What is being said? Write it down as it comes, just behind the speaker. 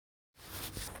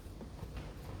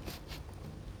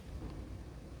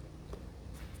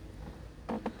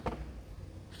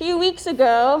few weeks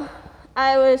ago,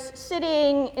 I was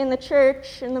sitting in the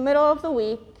church in the middle of the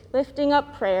week, lifting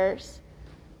up prayers.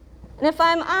 And if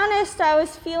I'm honest, I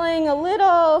was feeling a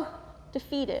little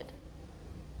defeated.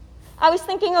 I was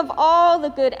thinking of all the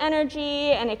good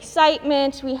energy and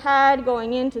excitement we had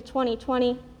going into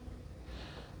 2020.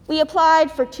 We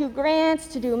applied for 2 grants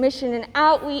to do mission and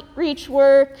outreach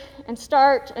work and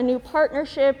start a new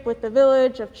partnership with the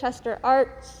Village of Chester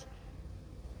Arts.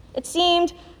 It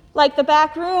seemed like the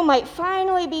back room might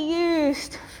finally be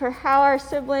used for how our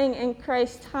sibling in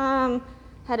Christ, Tom,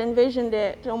 had envisioned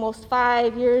it almost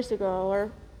 5 years ago,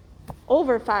 or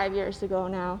over 5 years ago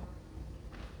now.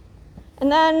 And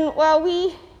then, well,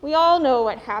 we all know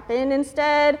what happened.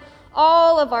 Instead,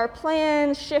 all of our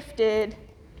plans shifted,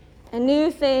 and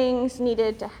new things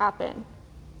needed to happen.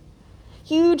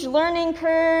 Huge learning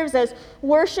curves as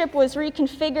worship was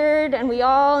reconfigured, and we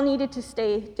all needed to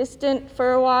stay distant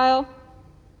for a while.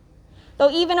 Though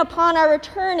even upon our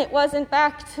return, it wasn't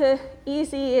back to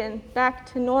easy and back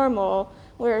to normal.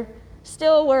 We're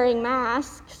still wearing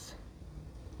masks.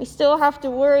 We still have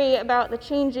to worry about the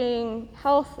changing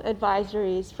health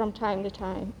advisories from time to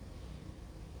time.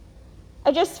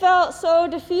 I just felt so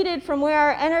defeated from where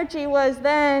our energy was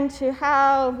then to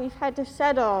how we've had to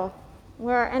settle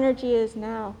where our energy is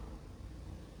now.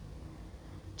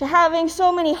 To having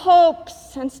so many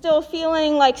hopes and still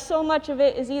feeling like so much of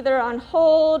it is either on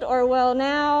hold or, well,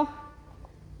 now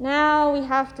we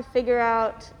have to figure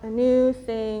out a new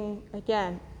thing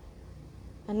again.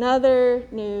 Another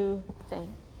new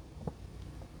thing.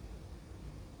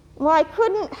 Well, I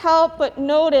couldn't help but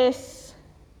notice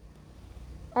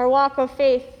our Walk of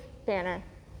Faith banner.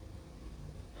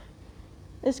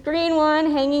 This green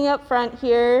one hanging up front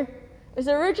here was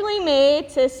originally made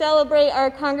to celebrate our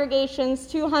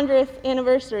congregation's 200th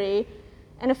anniversary,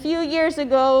 and a few years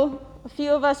ago, a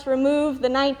few of us removed the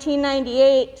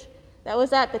 1998 that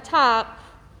was at the top,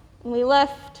 and we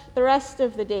left the rest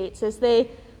of the dates as they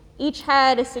each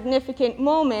had a significant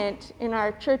moment in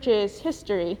our church's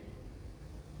history.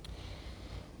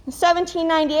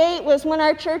 1798 was when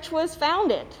our church was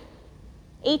founded.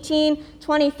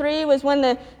 1823 was when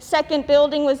the second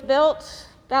building was built,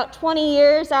 about 20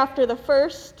 years after the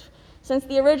first, since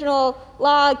the original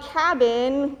log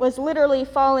cabin was literally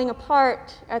falling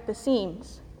apart at the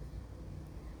seams.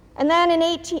 And then in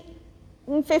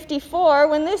 1854,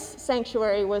 when this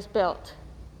sanctuary was built,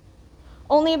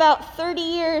 only about 30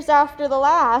 years after the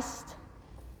last,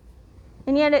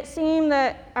 and yet it seemed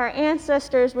that our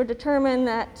ancestors were determined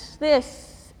that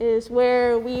this is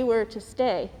where we were to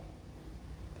stay.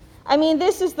 I mean,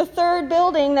 this is the third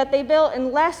building that they built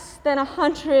in less than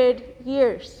 100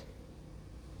 years.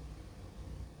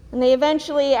 And they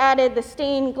eventually added the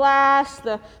stained glass,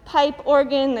 the pipe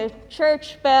organ, the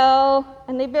church bell,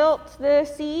 and they built the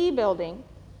CE building.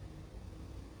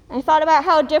 I thought about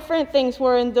how different things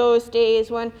were in those days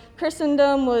when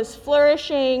Christendom was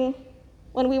flourishing,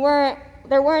 when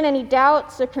there weren't any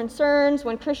doubts or concerns,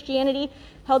 when Christianity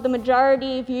held the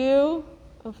majority view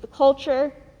of the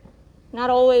culture, not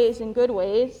always in good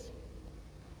ways.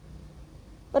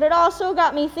 But it also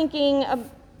got me thinking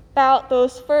about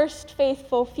those first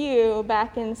faithful few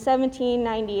back in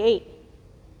 1798.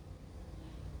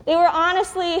 They were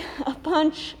honestly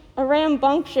a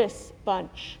rambunctious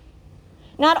bunch.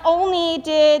 Not only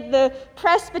did the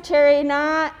presbytery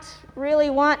not really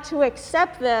want to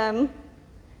accept them,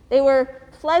 they were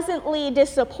pleasantly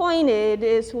disappointed,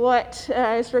 is what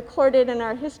is recorded in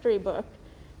our history book,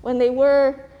 when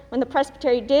the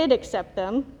presbytery did accept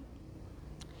them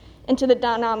into the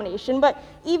denomination. But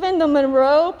even the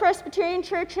Monroe Presbyterian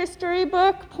Church history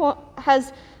book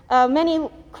has many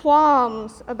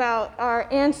qualms about our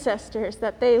ancestors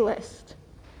that they list.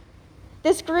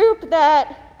 This group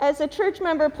that, as a church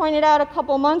member pointed out a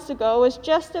couple months ago, was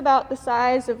just about the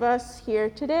size of us here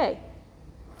today.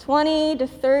 20 to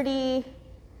 30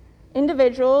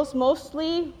 individuals,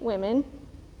 mostly women,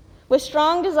 with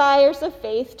strong desires of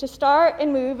faith to start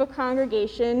and move a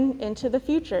congregation into the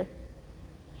future.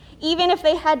 Even if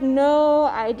they had no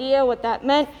idea what that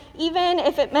meant, even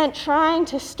if it meant trying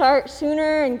to start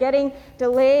sooner and getting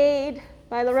delayed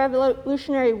by the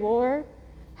Revolutionary War,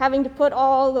 having to put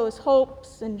all those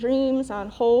hopes and dreams on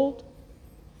hold.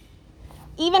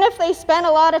 Even if they spent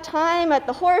a lot of time at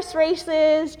the horse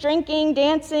races, drinking,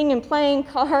 dancing, and playing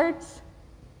cards,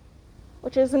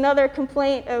 which is another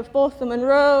complaint of both the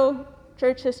Monroe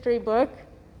church history book,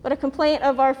 but a complaint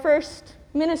of our first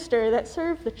minister that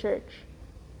served the church.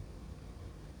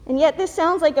 And yet this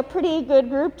sounds like a pretty good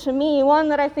group to me, one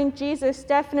that I think Jesus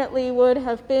definitely would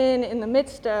have been in the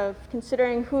midst of,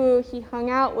 considering who he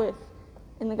hung out with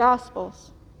in the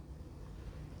Gospels.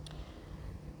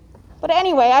 But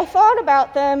anyway, I thought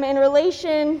about them in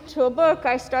relation to a book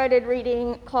I started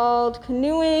reading called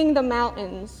Canoeing the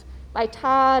Mountains by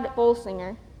Todd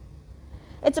Bolsinger.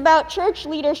 It's about church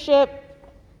leadership,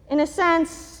 in a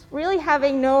sense, really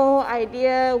having no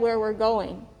idea where we're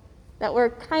going, that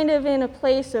we're kind of in a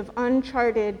place of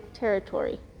uncharted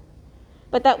territory,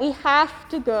 but that we have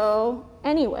to go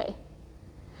anyway.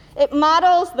 It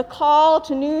models the call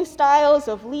to new styles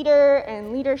of leader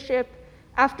and leadership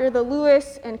after the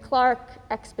Lewis and Clark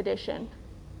expedition.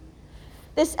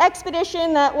 This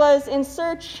expedition that was in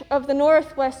search of the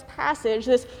Northwest Passage,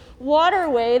 this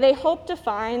waterway they hoped to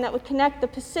find that would connect the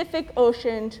Pacific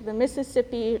Ocean to the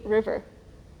Mississippi River.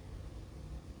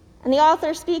 And the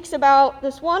author speaks about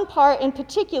this one part in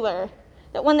particular,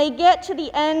 that when they get to the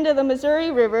end of the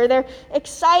Missouri River, they're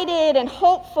excited and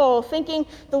hopeful, thinking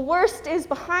the worst is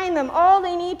behind them. All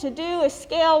they need to do is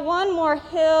scale one more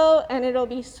hill and it'll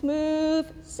be smooth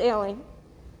sailing.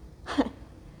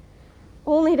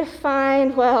 Only to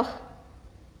find, well,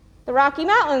 the Rocky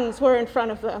Mountains were in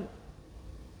front of them.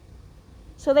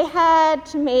 So they had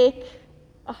to make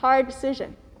a hard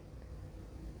decision.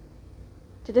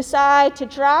 To decide to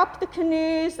drop the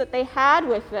canoes that they had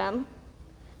with them,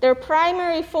 their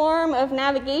primary form of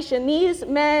navigation. These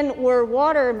men were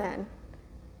watermen.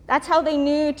 That's how they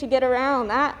knew to get around.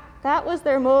 That was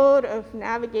their mode of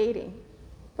navigating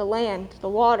the land, the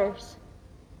waters.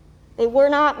 They were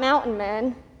not mountain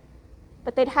men,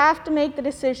 but they'd have to make the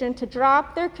decision to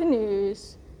drop their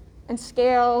canoes and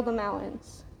scale the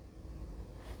mountains.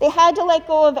 They had to let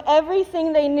go of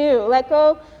everything they knew, let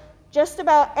go just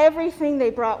about everything they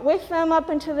brought with them up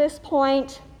until this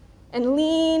point, and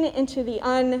lean into the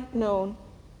unknown.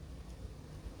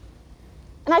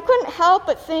 And I couldn't help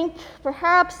but think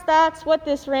perhaps that's what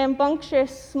this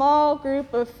rambunctious small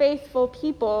group of faithful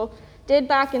people did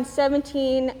back in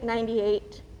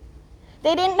 1798.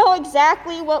 They didn't know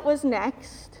exactly what was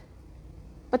next,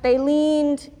 but they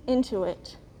leaned into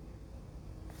it.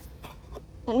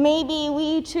 And maybe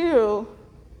we too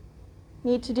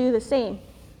need to do the same.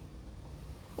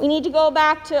 We need to go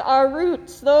back to our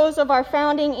roots, those of our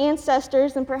founding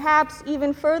ancestors, and perhaps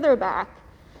even further back,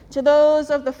 to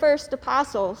those of the first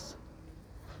apostles.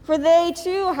 For they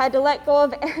too had to let go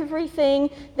of everything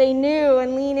they knew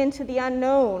and lean into the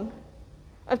unknown,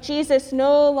 of Jesus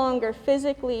no longer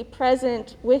physically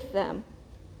present with them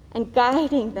and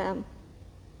guiding them,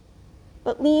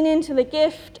 but lean into the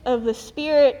gift of the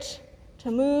Spirit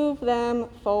to move them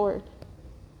forward.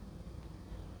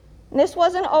 And this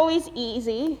wasn't always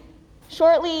easy.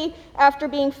 Shortly after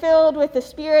being filled with the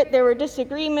Spirit, there were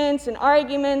disagreements and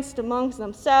arguments amongst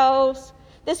themselves.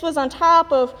 This was on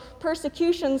top of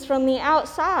persecutions from the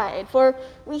outside, for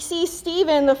we see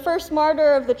Stephen, the first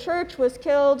martyr of the church, was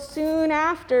killed soon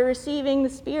after receiving the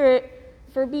Spirit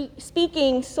for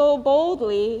speaking so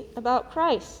boldly about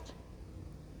Christ.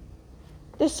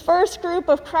 This first group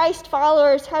of Christ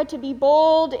followers had to be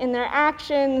bold in their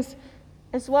actions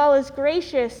as well as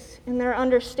gracious in their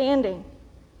understanding,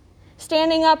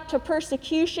 standing up to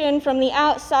persecution from the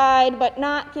outside, but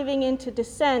not giving in to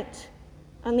dissent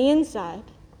on the inside.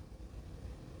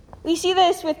 We see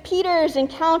this with Peter's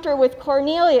encounter with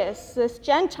Cornelius, this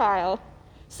Gentile,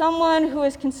 someone who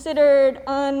is considered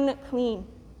unclean.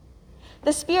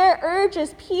 The Spirit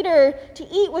urges Peter to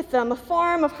eat with them, a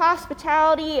form of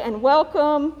hospitality and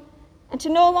welcome, and to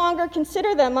no longer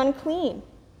consider them unclean.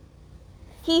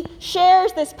 He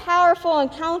shares this powerful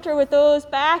encounter with those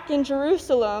back in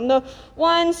Jerusalem, the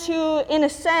ones who, in a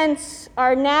sense,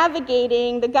 are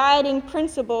navigating the guiding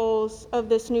principles of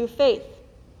this new faith,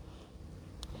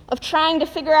 of trying to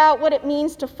figure out what it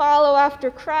means to follow after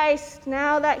Christ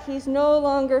now that he's no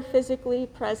longer physically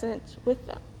present with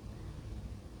them.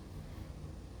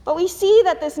 But we see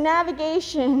that this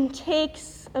navigation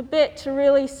takes a bit to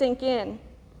really sink in.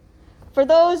 For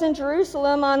those in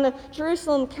Jerusalem, on the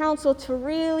Jerusalem Council, to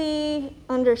really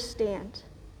understand.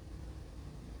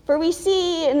 For we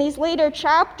see in these later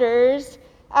chapters,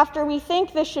 after we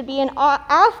think this should be an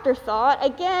afterthought,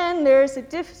 again, there's a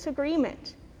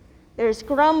disagreement. There's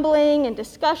grumbling and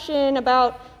discussion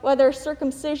about whether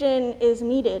circumcision is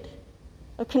needed,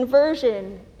 a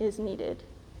conversion is needed.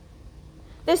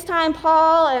 This time,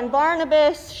 Paul and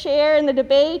Barnabas share in the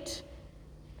debate,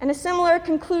 and a similar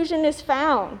conclusion is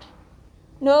found.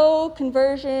 No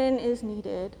conversion is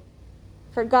needed,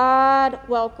 for God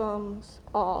welcomes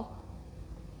all.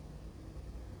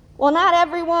 While not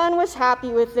everyone was happy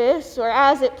with this, or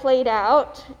as it played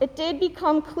out, it did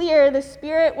become clear the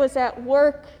Spirit was at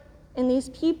work in these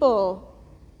people,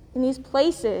 in these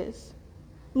places,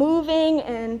 moving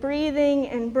and breathing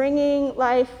and bringing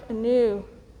life anew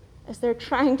as they're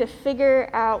trying to figure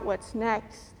out what's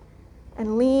next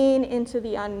and lean into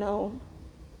the unknown.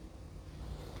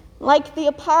 Like the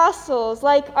apostles,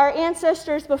 like our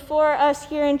ancestors before us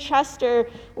here in Chester,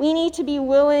 we need to be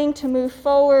willing to move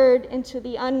forward into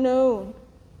the unknown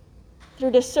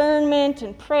through discernment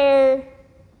and prayer,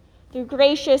 through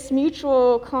gracious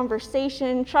mutual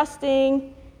conversation,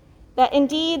 trusting that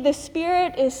indeed the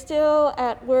Spirit is still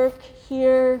at work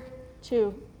here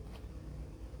too,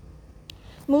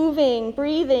 moving,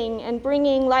 breathing, and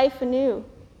bringing life anew.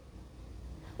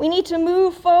 We need to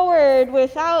move forward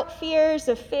without fears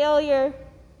of failure.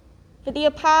 For the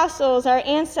apostles, our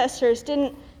ancestors,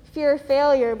 didn't fear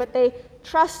failure, but they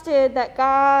trusted that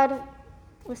God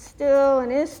was still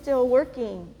and is still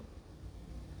working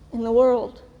in the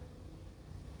world.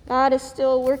 God is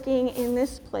still working in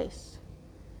this place.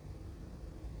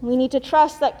 We need to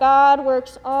trust that God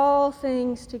works all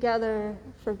things together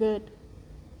for good.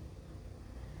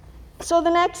 So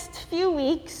the next few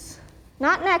weeks,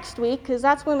 not next week, because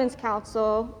that's Women's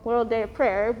Council, World Day of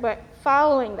Prayer, but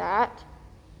following that,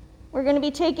 we're going to be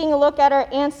taking a look at our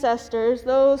ancestors,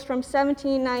 those from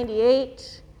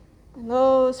 1798 and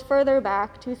those further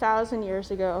back, 2,000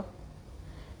 years ago.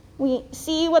 We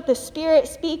see what the Spirit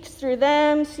speaks through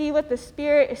them, see what the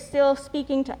Spirit is still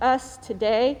speaking to us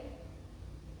today.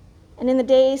 And in the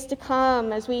days to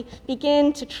come, as we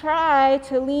begin to try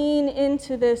to lean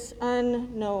into this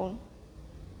unknown,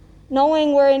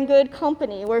 knowing we're in good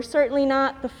company, we're certainly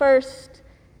not the first,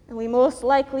 and we most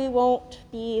likely won't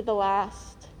be the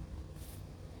last.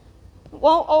 It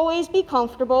won't always be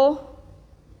comfortable.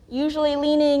 Usually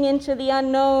leaning into the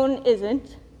unknown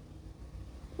isn't.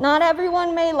 Not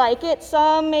everyone may like it.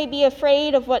 Some may be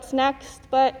afraid of what's next,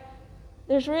 but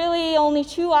there's really only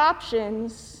two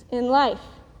options in life.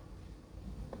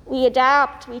 We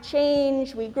adapt, we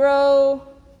change, we grow,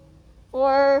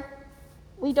 or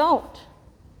we don't.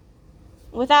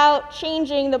 Without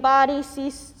changing, the body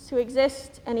ceases to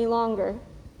exist any longer.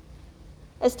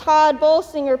 As Todd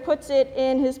Bolsinger puts it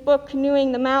in his book,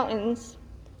 Canoeing the Mountains,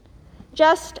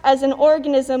 just as an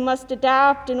organism must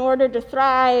adapt in order to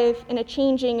thrive in a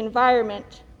changing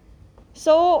environment,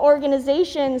 so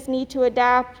organizations need to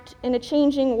adapt in a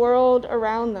changing world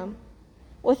around them,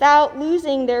 without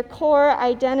losing their core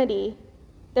identity,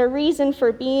 their reason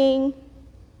for being,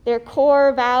 their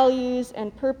core values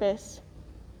and purpose.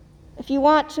 If you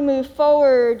want to move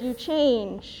forward, you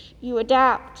change, you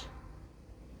adapt.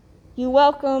 You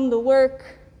welcome the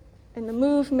work and the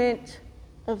movement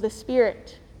of the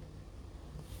Spirit.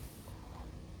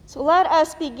 So let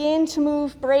us begin to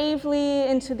move bravely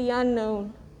into the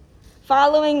unknown,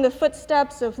 following the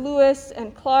footsteps of Lewis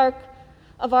and Clark,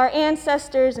 of our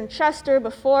ancestors in Chester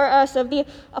before us, of the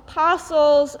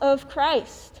apostles of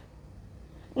Christ.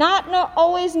 Not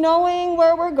always knowing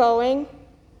where we're going,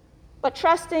 but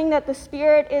trusting that the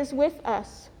Spirit is with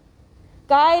us,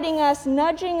 guiding us,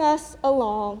 nudging us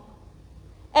along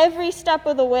every step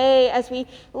of the way as we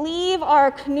leave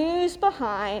our canoes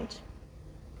behind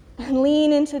and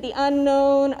lean into the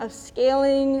unknown of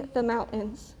scaling the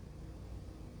mountains.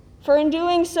 For in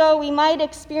doing so, we might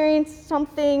experience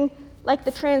something like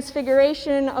the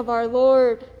transfiguration of our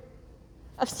Lord,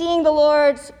 of seeing the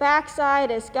Lord's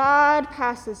backside as God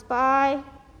passes by,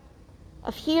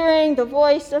 of hearing the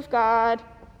voice of God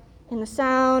in the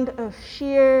sound of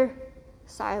sheer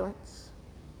silence.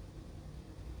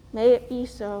 May it be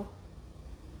so.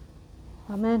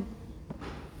 Amen.